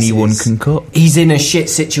realises anyone can cook. He's in a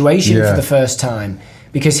shit situation for the first time,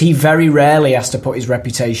 because he very rarely has to put his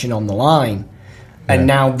reputation on the line. And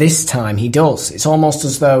now this time he does. It's almost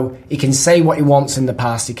as though he can say what he wants in the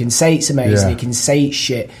past. He can say it's amazing. He can say it's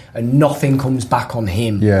shit, and nothing comes back on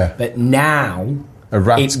him. Yeah. But now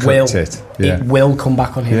it will come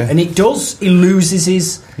back on him, and it does. He loses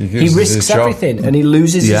his. He risks everything, and he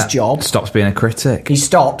loses his job. Stops being a critic. He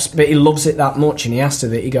stops, but he loves it that much, and he has to.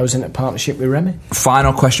 That he goes into partnership with Remy.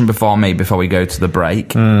 Final question before we go to the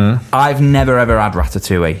break. I've never ever had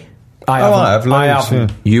Ratatouille. I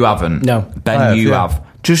haven't. You haven't? No. Ben, you have.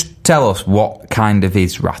 Just tell us what kind of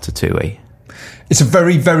is Ratatouille. It's a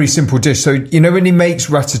very, very simple dish. So, when he makes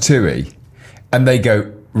Ratatouille and they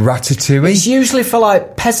go, Ratatouille? It's usually for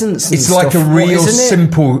like peasants and it's stuff. It's like a real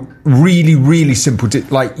simple, really, really simple dish.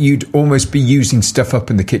 Like you'd almost be using stuff up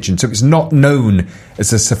in the kitchen. So it's not known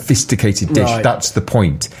as a sophisticated dish. Right. That's the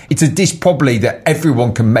point. It's a dish probably that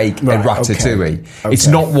everyone can make a Ratatouille. Okay. It's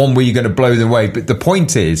not one where you're going to blow them away. But the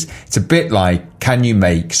point is, it's a bit like, can you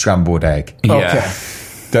make scrambled egg? Yeah. Okay.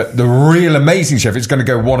 The real amazing chef is going to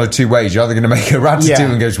go one or two ways. You're either going to make a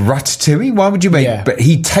ratatouille and goes, ratatouille? Why would you make it? But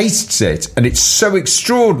he tastes it, and it's so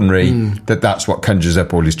extraordinary that's what conjures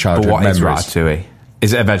up all his childhood memories. What is ratatouille?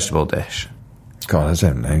 Is it a vegetable dish? God, I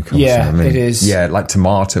don't know. It is. Yeah, like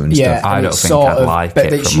tomato and stuff. I don't think I'd like it.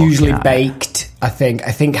 But it's usually baked, I think.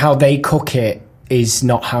 I think how they cook it is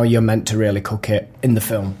not how you're meant to really cook it in the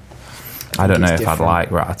film. I don't know if I'd like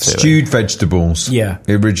ratatouille. Stewed vegetables. Yeah.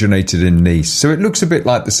 It originated in Nice. So it looks a bit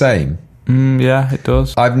like the same. Yeah, it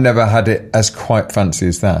does. I've never had it as quite fancy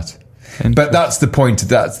as that. But that's the point.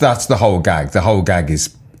 That's the whole gag. The whole gag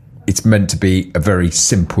is it's meant to be a very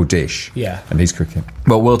simple dish. Yeah. And he's cooking.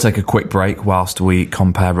 Well, we'll take a quick break whilst we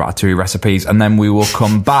compare ratatouille recipes, and then we will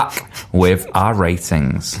come back with our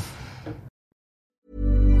ratings.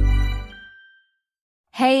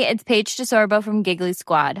 Hey, it's Paige DeSorbo from Giggly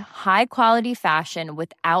Squad. High quality fashion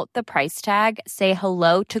without the price tag. Say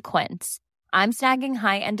hello to Quince. I'm snagging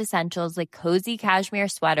high-end essentials like cozy cashmere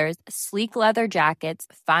sweaters, sleek leather jackets,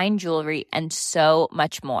 fine jewelry, and so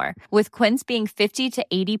much more. With Quince being 50 to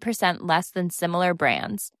 80% less than similar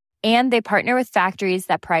brands. And they partner with factories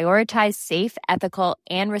that prioritize safe, ethical,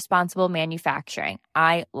 and responsible manufacturing.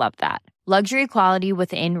 I love that. Luxury quality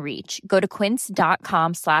within reach. Go to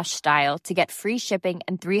quince.com/style to get free shipping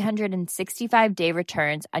and 365-day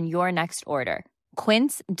returns on your next order.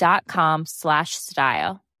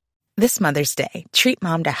 Quince.com/style. This Mother's Day, treat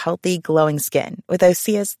mom to healthy, glowing skin with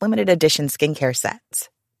Osea's limited edition skincare sets.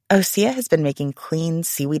 Osea has been making clean,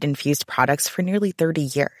 seaweed-infused products for nearly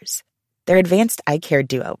 30 years. Their advanced eye care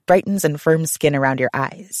duo brightens and firms skin around your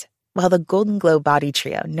eyes, while the Golden Glow Body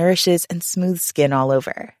Trio nourishes and smooths skin all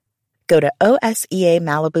over. Go to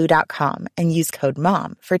OSEAMalibu.com and use code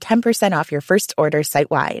MOM for 10% off your first order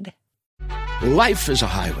site-wide. Life is a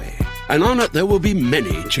highway, and on it there will be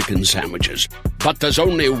many chicken sandwiches. But there's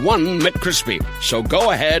only one McCrispy. So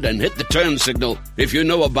go ahead and hit the turn signal if you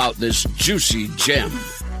know about this juicy gem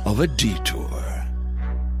of a detour.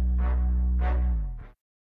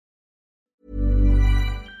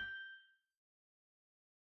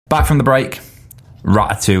 Back from the break.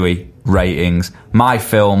 Ratatouille ratings. My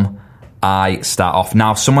film. I start off.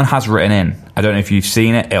 Now, someone has written in. I don't know if you've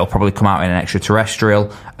seen it. It'll probably come out in an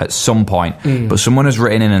extraterrestrial at some point. But someone has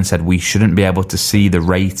written in and said we shouldn't be able to see the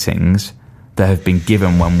ratings that have been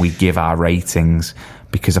given when we give our ratings,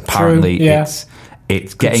 because apparently it's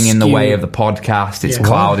getting in the way of the podcast. It's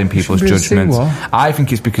clouding people's judgments. I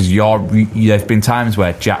think it's because there's been times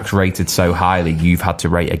where Jack's rated so highly, you've had to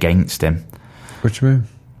rate against him. What do you mean?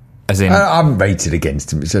 As in, I'm rated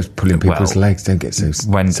against him. It's just pulling people's legs. Don't get so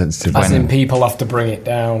sensitive. As in, people have to bring it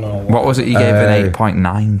down. Or what was it you gave an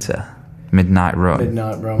 8.9 to? Midnight Run.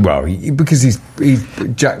 Midnight Run. Well, because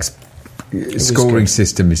Jack's scoring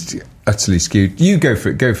system is utterly skewed. You go for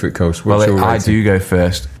it. Go for it, Coast. I do go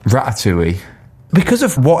first. Ratatouille, because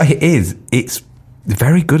of what it is, it's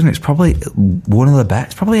very good, and it's probably one of the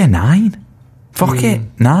best. Probably a 9. Fuck it,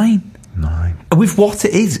 9. With what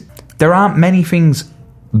it is, there aren't many things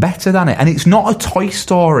better than it, and it's not a Toy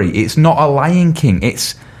Story, it's not a Lion King,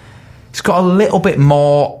 it's got a little bit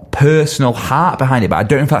more personal heart behind it, but I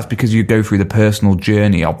don't know if that's because you go through the personal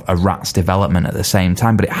journey of a rat's development at the same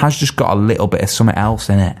time, but it has just got a little bit of something else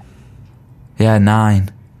in it. 9.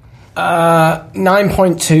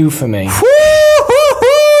 9.2 for me.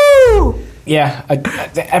 Yeah,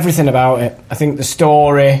 everything about it. I think the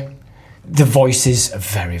story, the voices are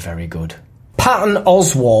very, very good. Patton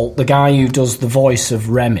Oswalt, the guy who does the voice of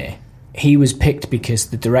Remy, he was picked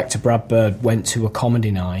because the director Brad Bird went to a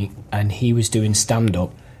comedy night and he was doing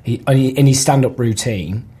stand-up. In his stand-up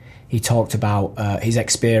routine, he talked about his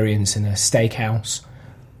experience in a steakhouse,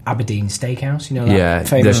 Aberdeen Steakhouse, you know that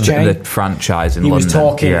famous chain? The franchise in London. He was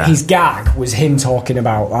talking, his gag was him talking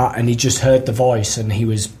about that, and he just heard the voice, and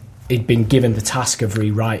he'd been given the task of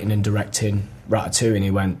rewriting and directing Ratatouille, and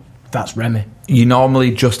he went, that's Remy. You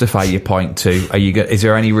normally justify your 0.2. Is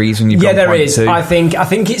there any reason you've got 0.2? Yeah, there is. I think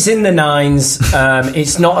it's in the 9s.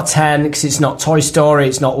 It's not a 10 because it's not Toy Story,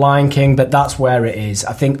 it's not Lion King, but that's where it is.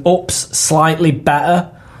 I think Up's slightly better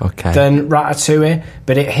than Ratatouille,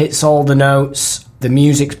 but it hits all the notes. The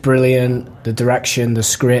music's brilliant, the direction, the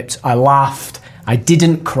script. I laughed. I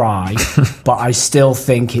didn't cry, but I still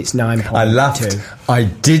think it's 9.2. I laughed. I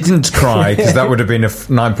didn't cry because that would have been a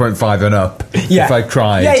 9.5 and up if I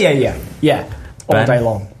cried. Yeah. All day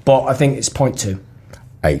long. But I think it's 0.2.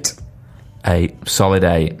 8. Solid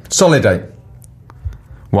 8. Solid 8.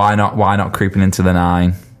 Why not creeping into the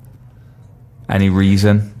 9? Any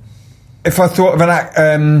reason? If I thought of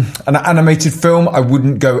an animated film, I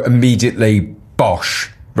wouldn't go immediately, bosh,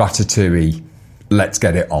 Ratatouille, let's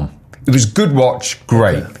get it on. It was a good watch,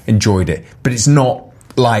 great, enjoyed it. But it's not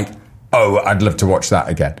like, I'd love to watch that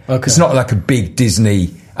again. It's not like a big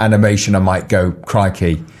Disney animation I might go,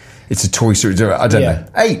 crikey. It's a Toy Story. I don't know.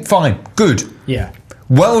 8, fine, good. Yeah.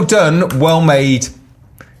 Well done, well made.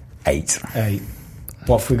 8.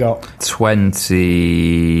 What have we got?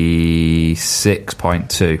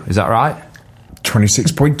 26.2. Is that right?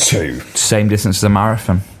 26.2. Same distance as a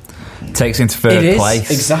marathon. Takes it into third place.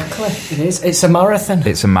 Exactly. It is. It's a marathon.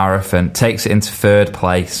 Takes it into third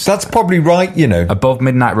place. That's probably right, Above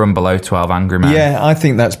Midnight Run, below 12 Angry Men. Yeah, I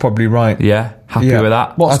think that's probably right. Yeah? Happy with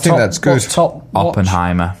that? I think that's good. What's top watch?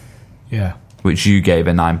 Oppenheimer. Yeah. Which you gave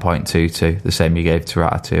a 9.2 to. The same you gave to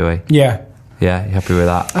Ratatouille. Yeah. Yeah, you happy with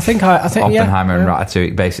that? I think Oppenheimer and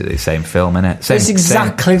Ratatouille, basically the same film, innit? It's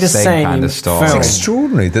exactly the same kind of story. It's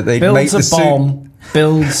extraordinary that they builds make the bomb,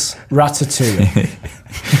 builds Ratatouille.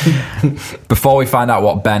 Before we find out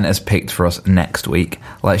what Ben has picked for us next week,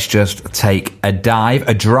 let's just take a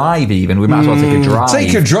drive even. We might as well take a drive.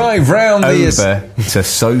 Take a drive round over to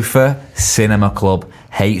Sofa Cinema Club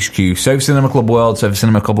HQ. Sofa Cinema Club World, Sofa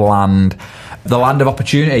Cinema Club Land. The land of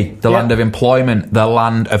opportunity, the land of employment, the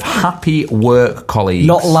land of happy work colleagues.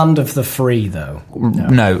 Not land of the free, though.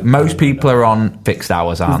 No, most people are on fixed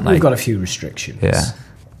hours, aren't they? We've got a few restrictions. Yeah.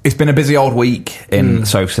 It's been a busy old week in the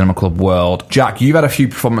Sofa Cinema Club world. Jack, you've had a few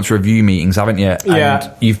performance review meetings, haven't you? Yeah.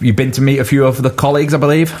 And you've been to meet a few of the colleagues, I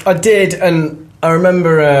believe? I did, and I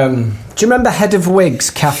remember... do you remember Head of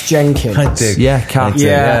Wigs, Kath Jenkins? I do. Yeah, Kath.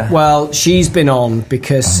 Yeah, well, she's been on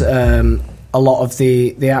because a lot of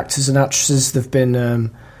the actors and actresses, they've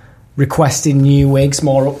been requesting new wigs,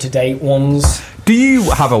 more up-to-date ones. Do you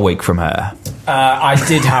have a wig from her? I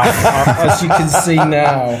did have, as you can see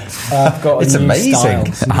now, I've got a new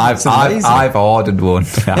amazing. style. I've ordered one.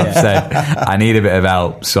 I've said, I need a bit of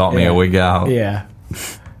help, sort me a wig out. Yeah.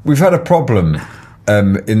 We've had a problem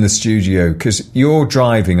in the studio because you're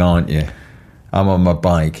driving, aren't you? I'm on my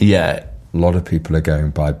bike. Yeah. A lot of people are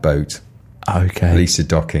going by boat. Okay. Lisa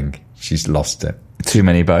docking. She's lost it. Too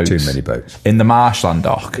many boats. In the marshland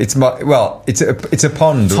dock. It's a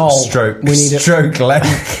pond. Toll. Stroke lake.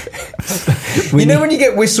 You know when you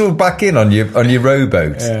get whistled back in on your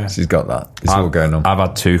rowboat? Yeah. She's got that. It's all going on. I've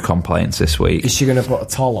had 2 complaints this week. Is she going to put a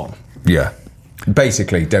toll on? Yeah.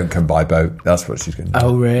 Basically, don't come by boat. That's what she's going to do.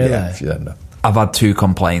 Oh, really? Yeah, she doesn't know. I've had 2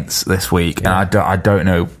 complaints this week, and I don't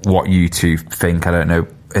know what you two think. I don't know,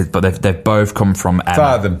 but they've both come from Emma.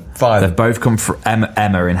 Fire them. They've both come from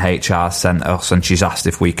Emma in HR sent us, and she's asked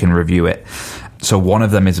if we can review it. So one of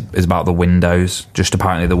them is about the windows. Just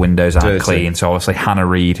apparently the windows aren't clean. So obviously Hannah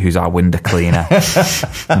Reid, who's our window cleaner,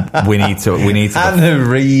 we need to Hannah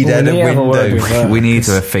Reid at a window. We need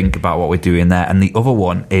to think about what we're doing there. And the other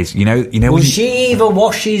one is, you know. Well, she either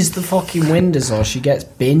washes the fucking windows or she gets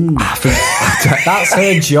binned. That's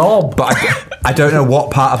her job. But I don't know what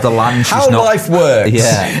part of the land she's How life works.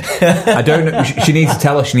 Yeah, I don't know. She needs to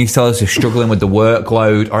tell us. She needs to tell us if she's struggling with the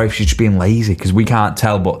workload or if she's just being lazy, because we can't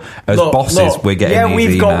tell. But as bosses, we're getting these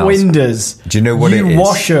we've emails. got windows. Do you know what it is? You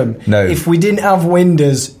wash them. No. If we didn't have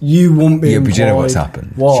windows, you wouldn't be employed. But do you know what's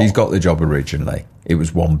happened? What? She's got the job originally. It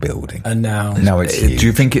was one building. And now it's huge. Do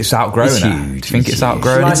you think it's outgrown? It's her? huge. Do you think it's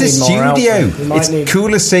outgrown? It's a studio. It's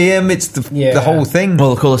Coliseum. It's the whole thing.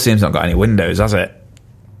 Well, the Coliseum's not got any windows, has it?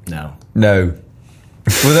 No.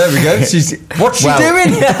 Well, there we go. What's she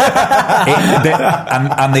doing?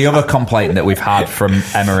 And the other complaint that we've had from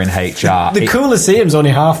Emma in HR... The Coliseum's only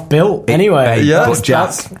half built anyway. But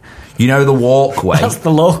Jack, you know the walkway? That's the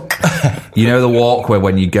look. You know the walkway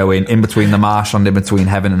when you go in between the marshland, in between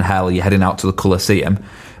heaven and hell, you're heading out to the Coliseum?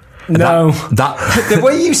 No. The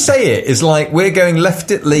way you say it is like we're going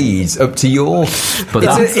left at Leeds up to York. But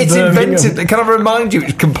it's invented. Can I remind you,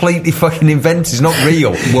 it's completely fucking invented. It's not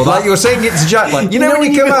real. Well, like you're saying it to Jack, like, you know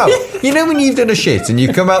when you come out, you know when you've done a shit and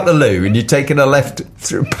you've come out the loo and you've taken a left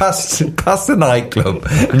through past the nightclub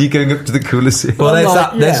and you're going up to the Coliseum. Well,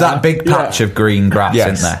 there's that big patch of green grass,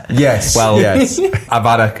 isn't there? Yes. Well, yes. I've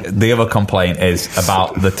had the other complaint is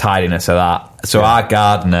about the tidiness of that. So our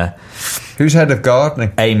gardener... Who's head of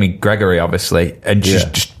gardening? Amy Gregory, obviously, and she's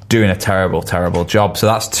just doing a terrible, terrible job. So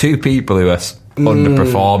that's 2 people who are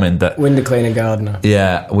underperforming. That window cleaner, gardener.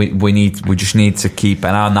 Yeah, we just need to keep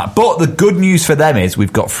an eye on that. But the good news for them is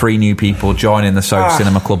we've got 3 new people joining the Sofa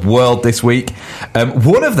Cinema Club world this week.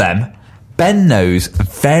 One of them, Ben knows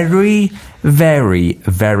very, very,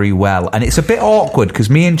 very well, and it's a bit awkward because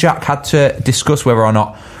me and Jack had to discuss whether or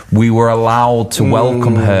not we were allowed to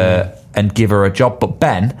welcome her and give her a job. But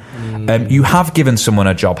Ben, you have given someone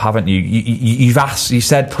a job, haven't you? You've asked. You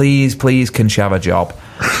said, please, can she have a job?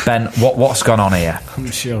 Ben, what's gone on here?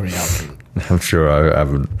 I'm sure he hasn't. I'm sure I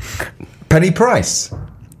haven't. Penny Price.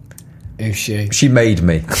 Who's she? She made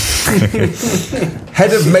me.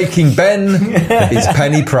 Head of making Ben is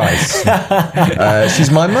Penny Price.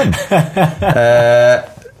 She's my mum.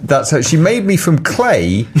 That's how she made me from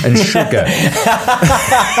clay and sugar.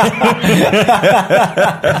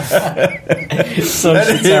 So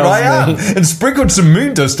and here I am, and sprinkled some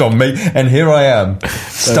moon dust on me, and here I am,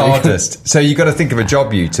 stardust. So you got to think of a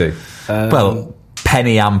job, you two. Well,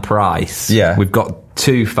 Penny and Price. Yeah, we've got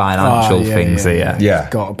 2 financial things here. Yeah,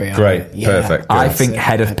 got to be great, perfect. I think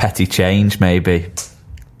head of petty change, maybe.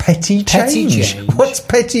 Petty change? What's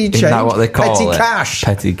petty change? Isn't that what they call petty it? Cash.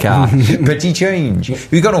 Petty cash. Petty change.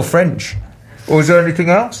 We got all French. Or is there anything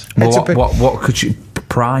else? Well, what could you...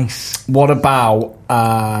 Price? What about,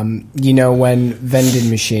 when vending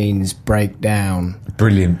machines break down?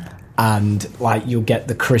 Brilliant. and like you'll get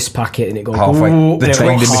the crisp packet and it goes Halfway. "Ooh," The and it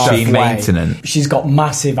vending goes machine halfway. maintenance. She's got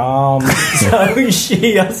massive arms, so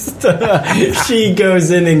she has to. She goes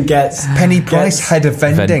in and gets Penny Price, head of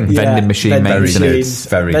vending. Vending machine maintenance.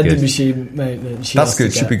 Very vending good. machine maintenance. She That's has to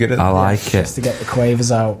good. Should be good at I that. like it. Just to get the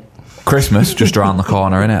quavers out. Christmas just around the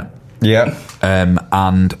corner, innit? Yeah.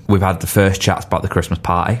 And we've had the first chats about the Christmas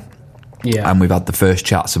party. Yeah. And we've had the first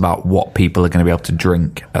chats about what people are going to be able to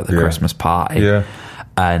drink at the Christmas party. Yeah.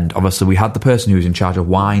 And obviously we had the person who was in charge of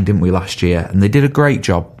wine, didn't we, last year? And they did a great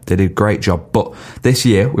job. But this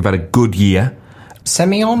year, we've had a good year.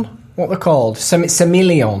 Semillon? What they're called?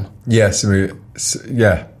 Semillon. Yes.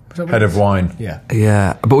 Yeah. Head of wine. Yeah.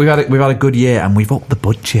 Yeah. But we've had a good year and we've upped the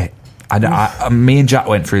budget. And me and Jack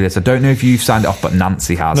went through this. I don't know if you've signed it off, but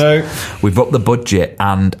Nancy has. No. We've upped the budget,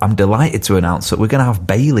 and I'm delighted to announce that we're going to have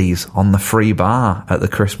Bailey's on the free bar at the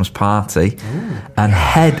Christmas party. Ooh. And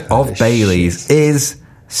head of Bailey's is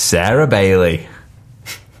Sarah Bailey.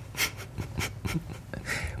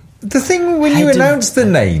 The thing when you announce the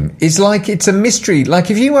name is like it's a mystery.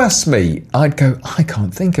 Like if you asked me, I'd go, I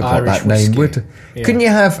can't think of what that name would. Yeah. Couldn't you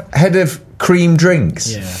have head of cream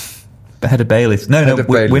drinks? Yeah. Head of Bailey's. No,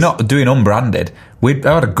 we're not doing unbranded. We've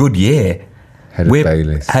had a good year. Head of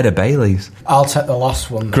Bailey's. Head of Bailey's. I'll take the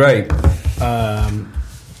last one. Great.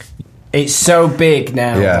 It's so big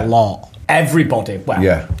now, Yeah. a lot. Everybody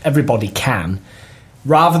can.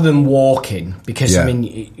 Rather than walking, because, I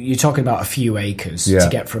mean, you're talking about a few acres to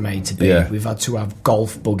get from A to B. Yeah. We've had to have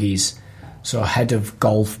golf buggies. So head of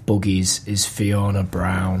golf buggies is Fiona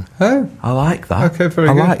Brown. Oh. I like that. Okay, very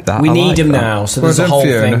good. I like that. We I need like him that. now, so Well there's a done, whole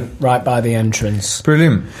Fiona. thing right by the entrance.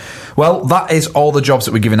 Brilliant. Well, that is all the jobs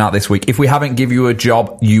that we're giving out this week. If we haven't given you a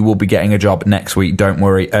job, you will be getting a job next week. Don't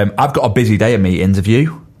worry. I've got a busy day of meetings. Have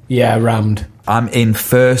you? Yeah, rammed. I'm in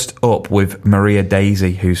first up with Maria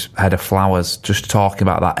Daisy, who's head of flowers, just talking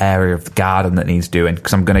about that area of the garden that needs doing,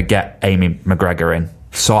 because I'm going to get Amy McGregor in,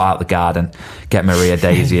 sort out the garden, get Maria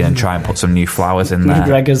Daisy in and try and put some new flowers in there.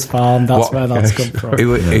 McGregor's farm, that's where that's come from.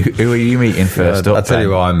 Who are you meeting first up? I'll tell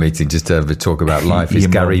you what I'm meeting, just to have a talk about life, is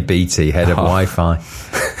Gary Beattie, head of Wi-Fi.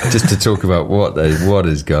 Just to talk about what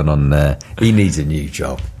has gone on there. He needs a new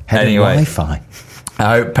job. Head of Wi-Fi.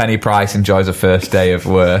 I hope Penny Price enjoys her first day of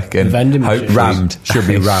work and hope rammed. Should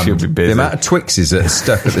be rammed. She'll be busy. The amount of Twixes that are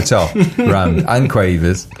stuck at the top, rammed, and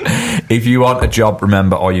quavers. If you want a job,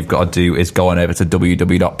 remember, all you've got to do is go on over to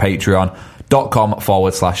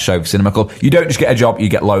www.patreon.com/show for Cinema Club. You don't just get a job, you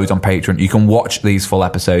get loads on Patreon. You can watch these full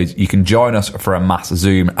episodes, you can join us for a mass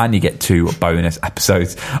Zoom, and you get 2 bonus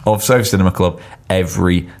episodes of Show for Cinema Club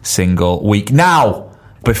every single week. Now,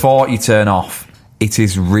 before you turn off, it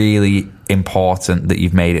is really important that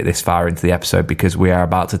you've made it this far into the episode, because we are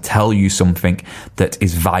about to tell you something that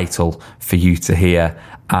is vital for you to hear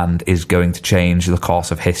and is going to change the course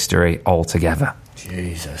of history altogether.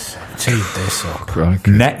 Jesus, teed this up.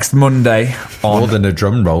 Crikey. Next Monday on More than a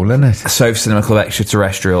drum roll, isn't it? So Cinema Club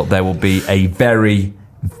Extraterrestrial, there will be a very,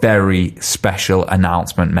 very special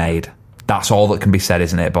announcement made. That's all that can be said,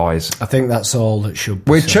 isn't it, boys? I think that's all that should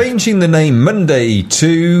be We're said. changing the name Monday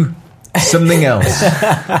to something else.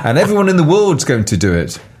 And everyone in the world's going to do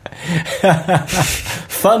it.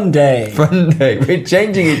 Fun day. Fun day. We're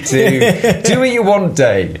changing it to Do What You Want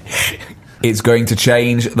Day. It's going to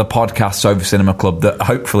change the podcast Sofa Cinema Club that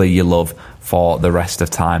hopefully you love for the rest of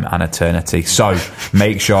time and eternity. So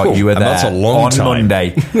make sure you are and that's there a long on time. Monday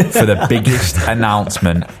for the biggest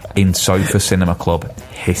announcement in Sofa Cinema Club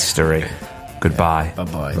history. Goodbye.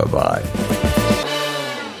 Bye-bye. Bye-bye.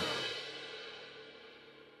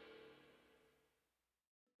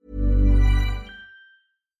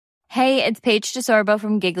 Hey, it's Paige DeSorbo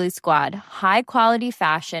from Giggly Squad. High quality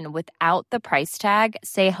fashion without the price tag.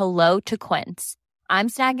 Say hello to Quince. I'm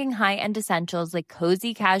snagging high-end essentials like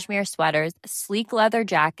cozy cashmere sweaters, sleek leather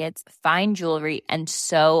jackets, fine jewelry, and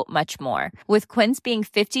so much more. With Quince being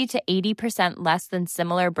 50 to 80% less than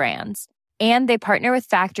similar brands. And they partner with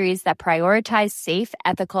factories that prioritize safe,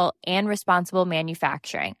 ethical, and responsible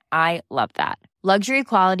manufacturing. I love that. Luxury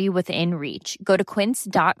quality within reach. Go to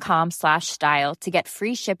quince.com/style to get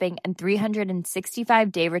free shipping and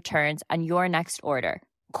 365-day returns on your next order.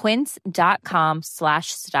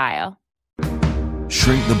 Quince.com/style.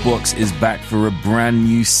 Shrink the Box is back for a brand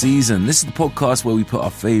new season. This is the podcast where we put our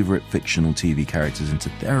favourite fictional TV characters into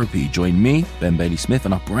therapy. Join me, Ben Bailey-Smith,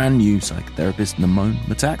 and our brand new psychotherapist, Namone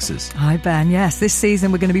Metaxas. Hi, Ben. Yes, this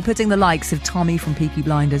season we're going to be putting the likes of Tommy from Peaky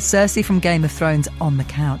Blinders, Cersei from Game of Thrones on the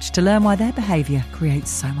couch to learn why their behaviour creates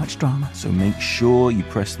so much drama. So make sure you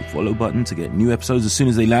press the follow button to get new episodes as soon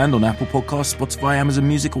as they land on Apple Podcasts, Spotify, Amazon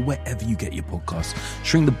Music, or wherever you get your podcasts.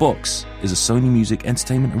 Shrink the Box is a Sony Music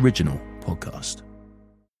Entertainment original podcast.